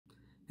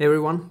Hey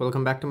everyone,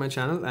 welcome back to my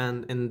channel,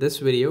 and in this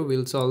video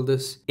we'll solve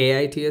this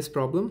AITS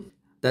problem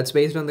that's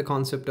based on the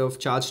concept of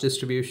charge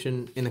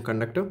distribution in a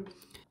conductor.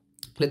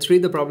 Let's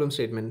read the problem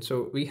statement.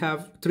 So we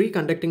have three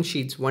conducting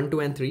sheets 1, 2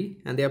 and 3,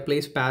 and they are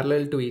placed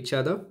parallel to each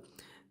other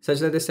such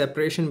that the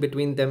separation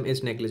between them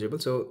is negligible.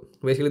 So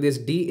basically this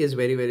D is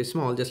very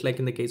small, just like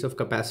in the case of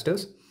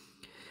capacitors.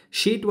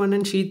 Sheet 1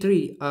 and sheet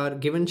 3 are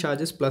given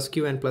charges plus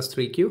Q and plus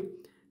 3Q.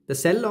 The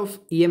cell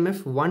of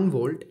EMF 1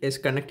 volt is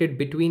connected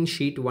between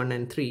sheet 1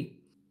 and 3.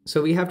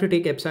 So we have to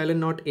take epsilon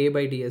naught A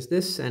by D as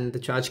this, and the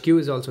charge Q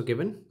is also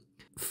given.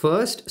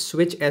 First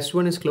switch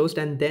S1 is closed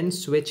and then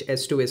switch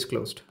S2 is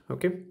closed.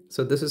 Okay,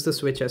 so this is the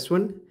switch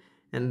S1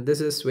 and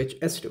this is switch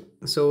S2.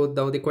 So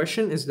now the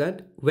question is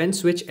that when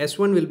switch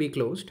S1 will be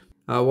closed,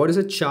 what is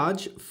a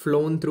charge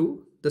flown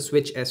through the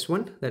switch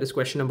S1? That is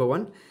question number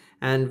 1.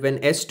 And when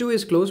S2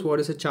 is closed, what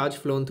is a charge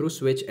flown through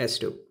switch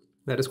S2?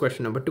 That is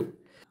question number 2.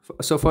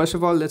 So first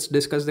of all, let's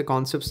discuss the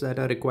concepts that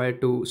are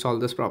required to solve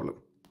this problem.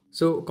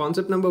 So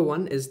concept number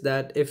 1 is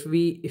that if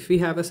we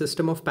have a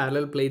system of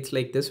parallel plates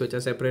like this, which are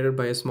separated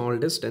by a small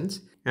distance,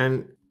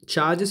 and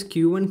charges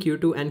Q1,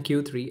 Q2 and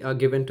Q3 are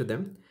given to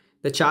them,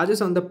 the charges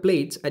on the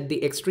plates at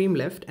the extreme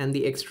left and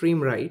the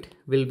extreme right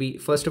will be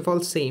first of all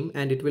same,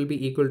 and it will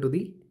be equal to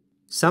the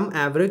sum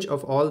average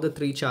of all the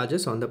three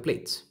charges on the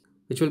plates,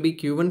 which will be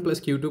Q1 plus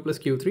Q2 plus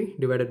Q3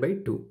 divided by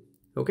 2.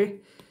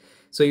 Okay,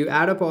 so you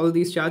add up all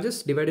these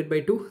charges divided by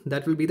 2,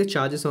 that will be the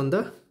charges on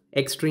the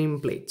extreme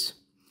plates.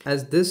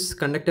 As this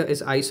conductor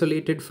is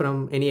isolated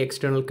from any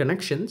external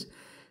connections,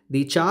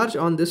 the charge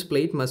on this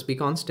plate must be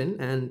constant,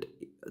 and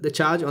the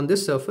charge on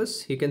this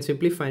surface, you can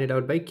simply find it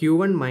out by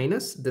Q1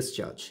 minus this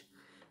charge.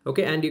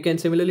 Okay, and you can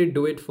similarly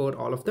do it for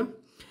all of them.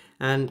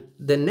 And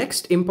the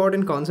next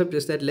important concept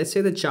is that let's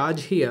say the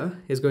charge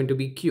here is going to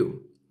be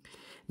Q.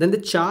 Then the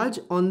charge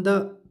on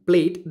the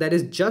plate that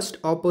is just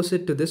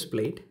opposite to this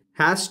plate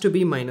has to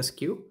be minus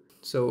Q.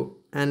 So,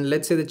 and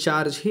let's say the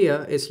charge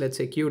here is, let's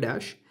say, Q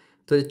dash.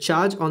 So the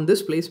charge on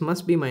this place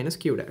must be minus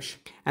Q dash.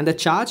 And the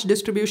charge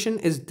distribution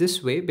is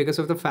this way because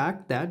of the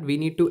fact that we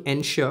need to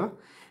ensure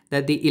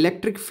that the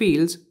electric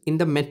fields in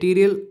the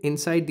material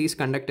inside these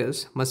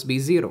conductors must be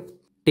 0.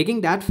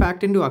 Taking that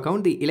fact into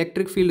account, the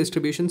electric field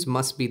distributions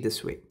must be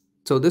this way.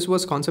 So this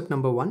was concept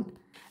number 1.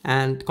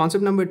 And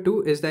concept number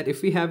 2 is that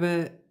if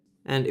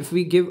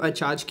we give a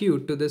charge Q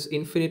to this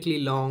infinitely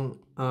long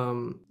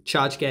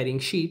charge carrying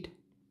sheet,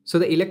 so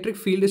the electric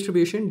field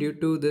distribution due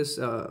to this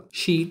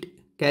sheet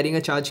carrying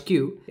a charge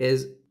Q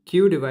is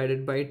Q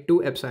divided by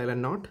 2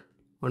 epsilon naught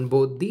on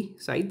both the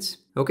sides.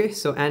 Okay,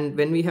 so and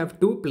when we have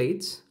two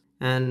plates,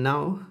 and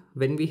now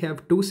when we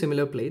have two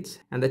similar plates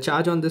and the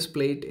charge on this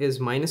plate is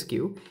minus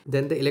Q,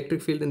 then the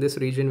electric field in this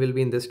region will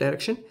be in this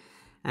direction,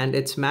 and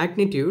its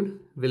magnitude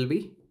will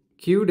be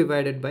Q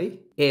divided by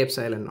A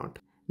epsilon naught.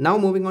 Now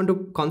moving on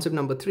to concept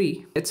number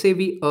 3, let's say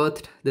we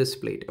earthed this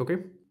plate. Okay,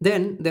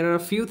 then there are a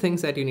few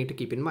things that you need to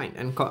keep in mind,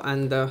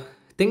 and the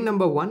thing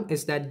number 1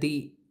 is that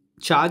the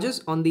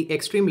charges on the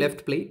extreme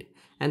left plate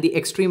and the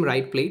extreme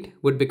right plate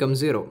would become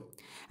 0.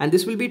 And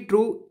this will be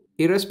true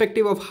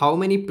irrespective of how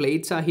many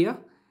plates are here,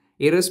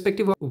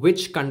 irrespective of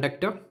which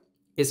conductor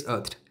is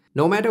earthed.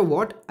 No matter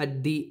what,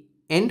 at the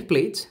end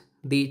plates,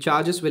 the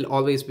charges will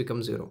always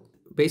become 0.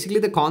 Basically,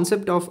 the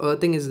concept of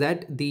earthing is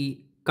that the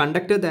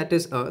conductor that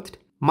is earthed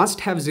must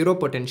have 0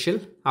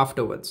 potential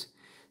afterwards.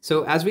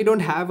 So as we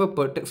don't have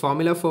a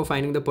formula for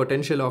finding the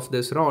potential of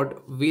this rod,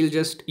 we'll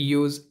just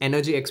use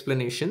energy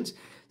explanations.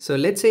 So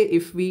let's say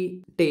if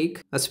we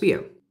take a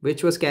sphere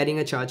which was carrying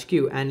a charge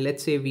Q, and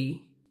let's say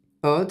we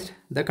earthed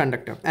the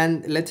conductor,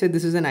 and let's say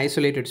this is an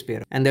isolated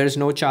sphere and there is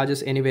no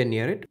charges anywhere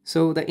near it.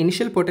 So the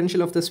initial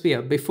potential of the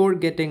sphere before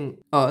getting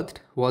earthed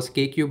was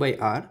KQ by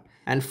R,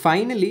 and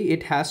finally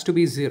it has to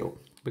be 0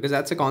 because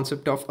that's a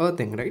concept of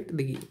earthing, right?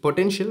 The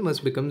potential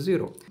must become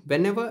 0.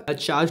 Whenever a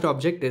charged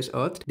object is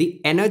earthed,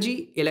 the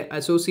energy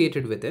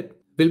associated with it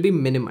will be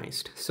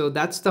minimized. So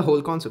that's the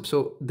whole concept.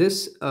 So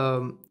this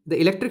the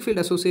electric field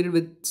associated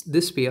with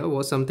this sphere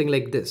was something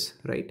like this,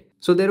 right?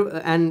 So there,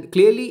 and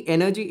clearly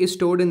energy is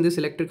stored in this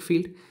electric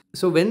field.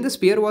 So when the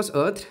sphere was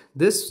earthed,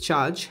 this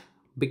charge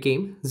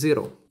became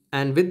 0,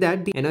 and with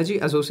that the energy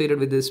associated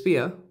with this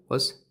sphere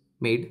was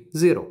made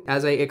 0.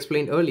 As I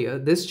explained earlier,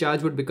 this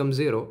charge would become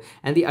 0,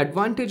 and the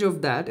advantage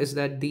of that is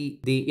that the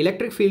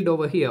electric field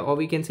over here, or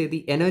we can say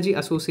the energy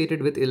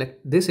associated with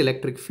this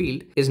electric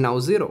field, is now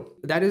 0.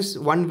 That is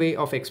one way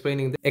of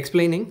explaining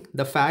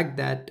the fact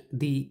that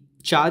the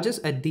charges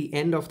at the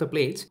end of the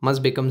plates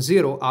must become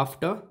 0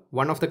 after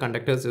one of the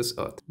conductors is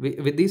earthed.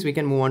 With these, we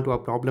can move on to our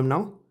problem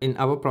now. In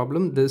our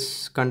problem,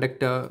 this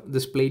conductor,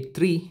 this plate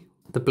 3,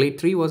 the plate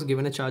 3 was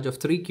given a charge of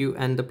 3Q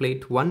and the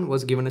plate 1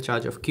 was given a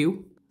charge of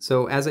Q.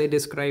 So as I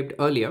described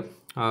earlier,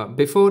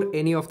 before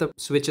any of the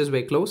switches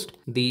were closed,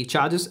 the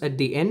charges at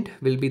the end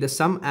will be the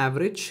sum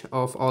average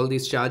of all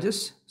these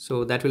charges.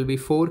 So that will be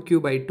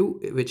 4Q by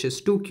 2, which is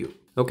 2Q.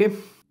 Okay.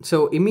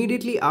 So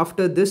immediately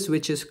after this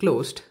switch is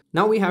closed,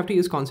 now we have to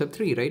use concept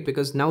 3, right?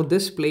 Because now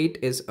this plate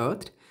is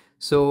earthed.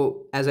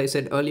 So as I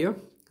said earlier,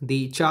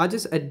 the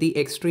charges at the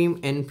extreme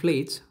end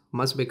plates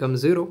must become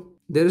 0.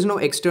 There is no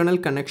external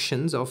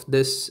connections of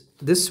this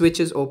switch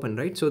is open,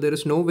 right? So there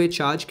is no way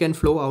charge can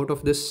flow out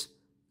of this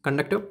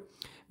conductor,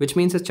 which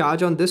means the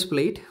charge on this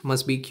plate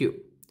must be Q.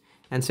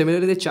 And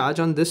similarly, the charge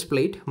on this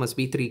plate must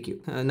be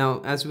 3Q.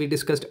 Now, as we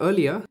discussed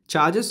earlier,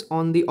 charges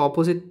on the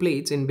opposite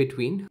plates in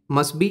between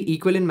must be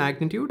equal in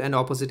magnitude and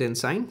opposite in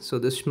sign. So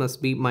this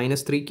must be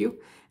minus 3Q.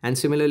 And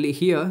similarly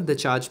here, the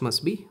charge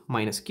must be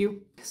minus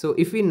Q. So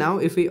if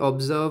we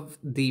observe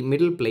the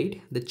middle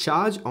plate, the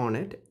charge on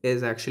it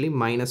is actually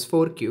minus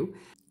 4Q.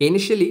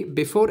 Initially,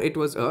 before it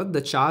was earth,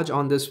 the charge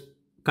on this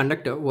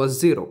conductor was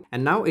 0,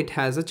 and now it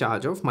has a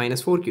charge of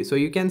minus 4Q. So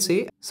you can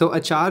say, so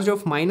a charge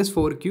of minus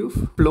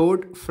 4Q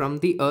flowed from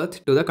the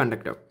earth to the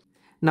conductor.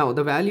 Now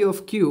the value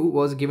of Q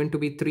was given to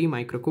be 3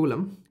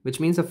 microcoulomb, which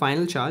means the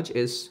final charge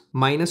is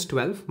minus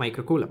 12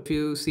 microcoulomb. If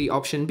you see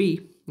option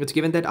B, it's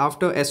given that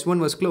after S1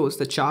 was closed,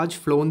 the charge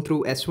flown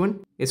through S1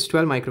 is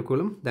 12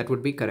 microcoulomb. That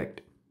would be correct.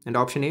 And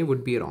option A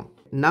would be wrong.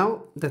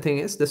 Now the thing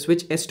is, the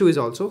switch S2 is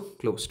also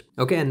closed.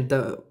 Okay, and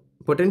the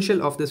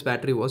potential of this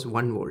battery was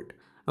 1 volt.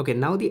 Okay,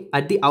 now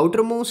at the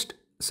outermost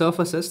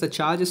surfaces, the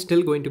charge is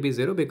still going to be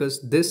 0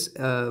 because this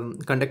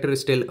conductor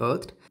is still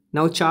earthed.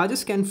 Now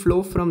charges can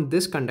flow from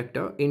this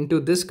conductor into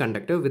this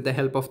conductor with the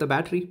help of the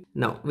battery.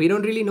 Now we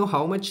don't really know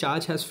how much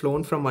charge has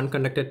flown from one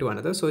conductor to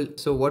another.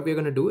 So what we're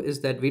going to do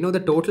is that we know the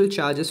total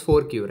charge is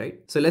 4Q, right?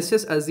 So let's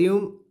just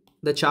assume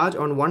the charge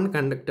on one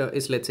conductor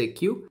is, let's say,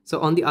 Q. So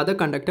on the other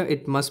conductor,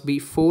 it must be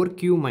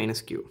 4Q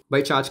minus Q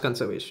by charge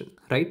conservation,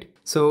 right?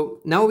 So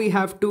now we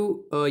have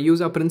to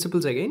use our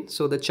principles again.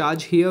 So the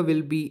charge here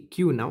will be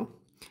Q now,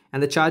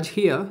 and the charge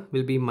here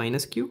will be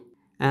minus Q.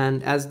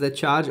 And as the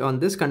charge on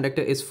this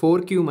conductor is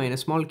 4Q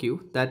minus small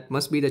q, that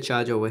must be the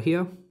charge over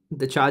here.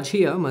 The charge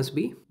here must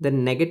be the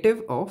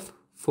negative of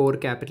 4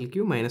 capital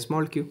Q minus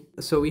small q.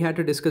 So we had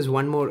to discuss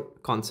one more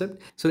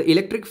concept. So the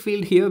electric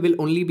field here will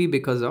only be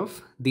because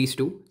of these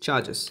two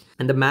charges.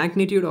 And the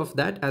magnitude of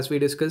that, as we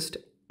discussed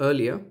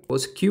earlier,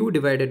 was Q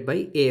divided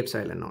by A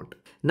epsilon naught.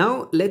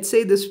 Now let's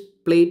say this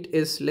plate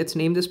is, let's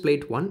name this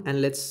plate 1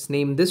 and let's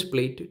name this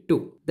plate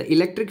 2. The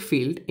electric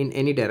field in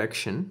any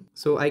direction.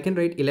 So I can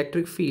write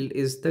electric field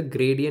is the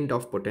gradient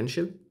of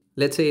potential.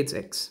 Let's say it's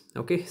x.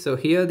 Okay, so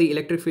here the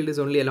electric field is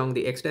only along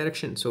the x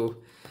direction. So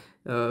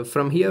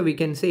from here we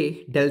can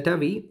say delta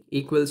V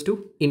equals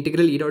to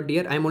integral E dot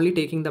dr. I'm only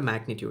taking the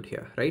magnitude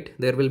here, right?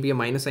 There will be a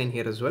minus sign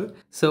here as well.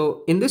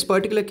 So in this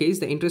particular case,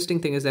 the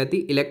interesting thing is that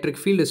the electric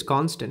field is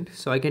constant.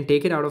 So I can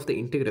take it out of the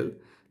integral.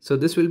 So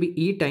this will be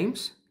E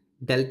times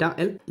delta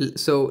L.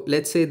 So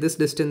let's say this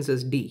distance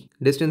is d.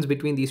 Distance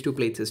between these two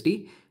plates is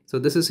d. So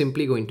this is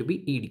simply going to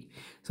be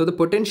ED. So the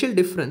potential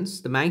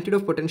difference, the magnitude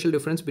of potential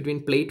difference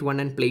between plate 1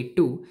 and plate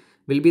 2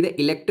 will be the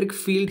electric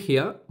field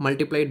here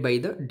multiplied by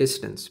the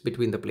distance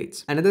between the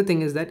plates. Another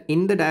thing is that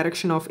in the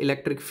direction of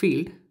electric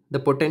field, the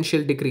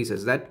potential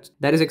decreases. That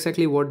is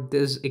exactly what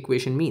this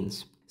equation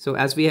means. So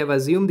as we have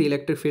assumed the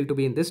electric field to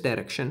be in this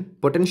direction,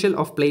 potential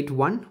of plate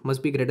 1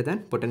 must be greater than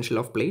potential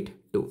of plate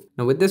 2.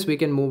 Now with this, we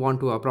can move on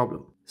to our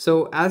problem.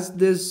 So as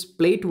this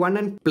plate 1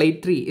 and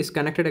plate 3 is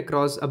connected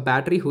across a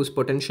battery whose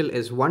potential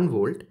is 1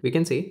 volt, we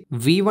can say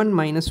V1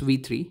 minus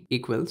V3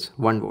 equals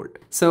 1 volt.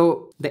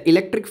 So the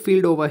electric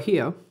field over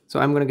here, so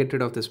I'm going to get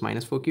rid of this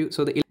minus 4Q.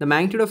 So the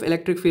magnitude of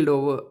electric field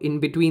over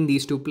in between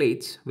these two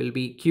plates will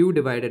be Q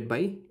divided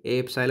by A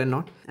epsilon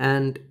naught.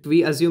 And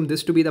we assume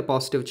this to be the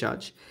positive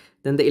charge.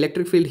 Then the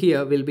electric field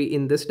here will be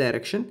in this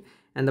direction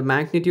and the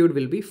magnitude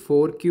will be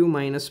 4Q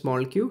minus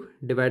small q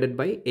divided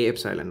by A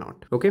epsilon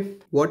naught. Okay.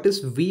 What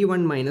is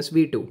V1 minus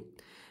V2?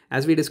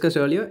 As we discussed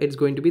earlier, it's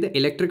going to be the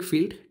electric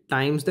field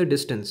times the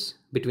distance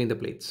between the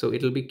plates. So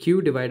it will be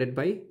Q divided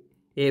by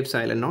A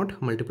epsilon naught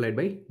multiplied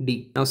by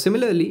D. Now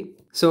similarly,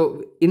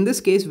 so in this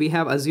case, we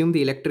have assumed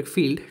the electric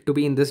field to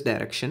be in this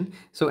direction.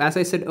 So as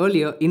I said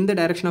earlier, in the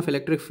direction of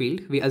electric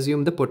field, we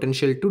assume the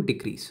potential to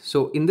decrease.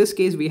 So in this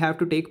case, we have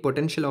to take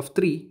potential of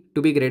 3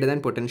 to be greater than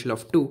potential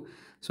of 2.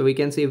 So we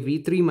can say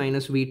V3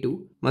 minus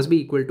V2 must be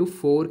equal to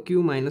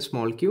 4Q minus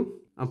small q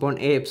upon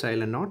A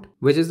epsilon naught,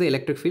 which is the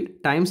electric field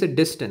times the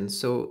distance.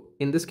 So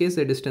in this case,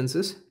 the distance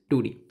is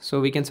 2D. So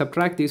we can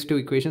subtract these two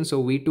equations.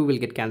 So V2 will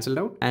get cancelled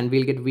out and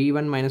we'll get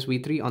V1 minus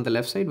V3 on the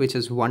left side, which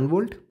is 1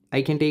 volt.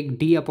 I can take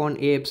D upon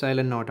A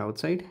epsilon naught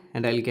outside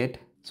and I'll get,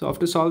 so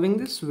after solving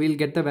this, we'll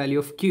get the value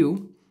of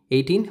Q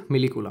 18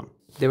 millicoulomb.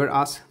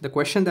 The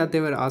question that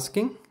they were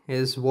asking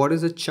is what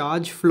is the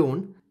charge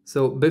flown?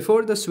 So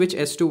before the switch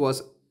S2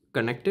 was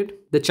connected,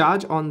 the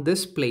charge on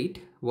this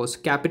plate was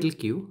capital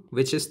Q,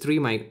 which is 3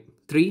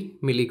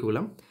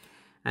 millicoulomb.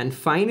 And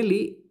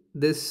finally,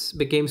 this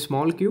became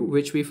small q,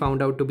 which we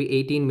found out to be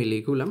 18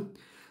 millicoulomb.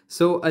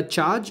 So a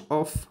charge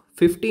of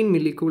 15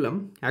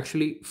 millicoulomb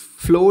actually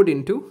flowed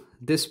into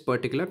this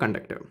particular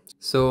conductor.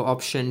 So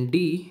option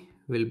D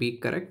will be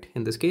correct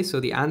in this case.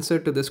 So the answer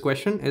to this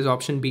question is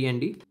option B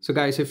and D. So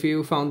guys, if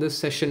you found this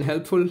session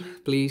helpful,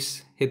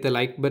 please hit the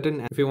like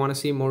button. And if you want to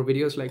see more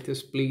videos like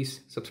this,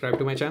 please subscribe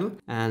to my channel.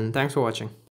 And thanks for watching.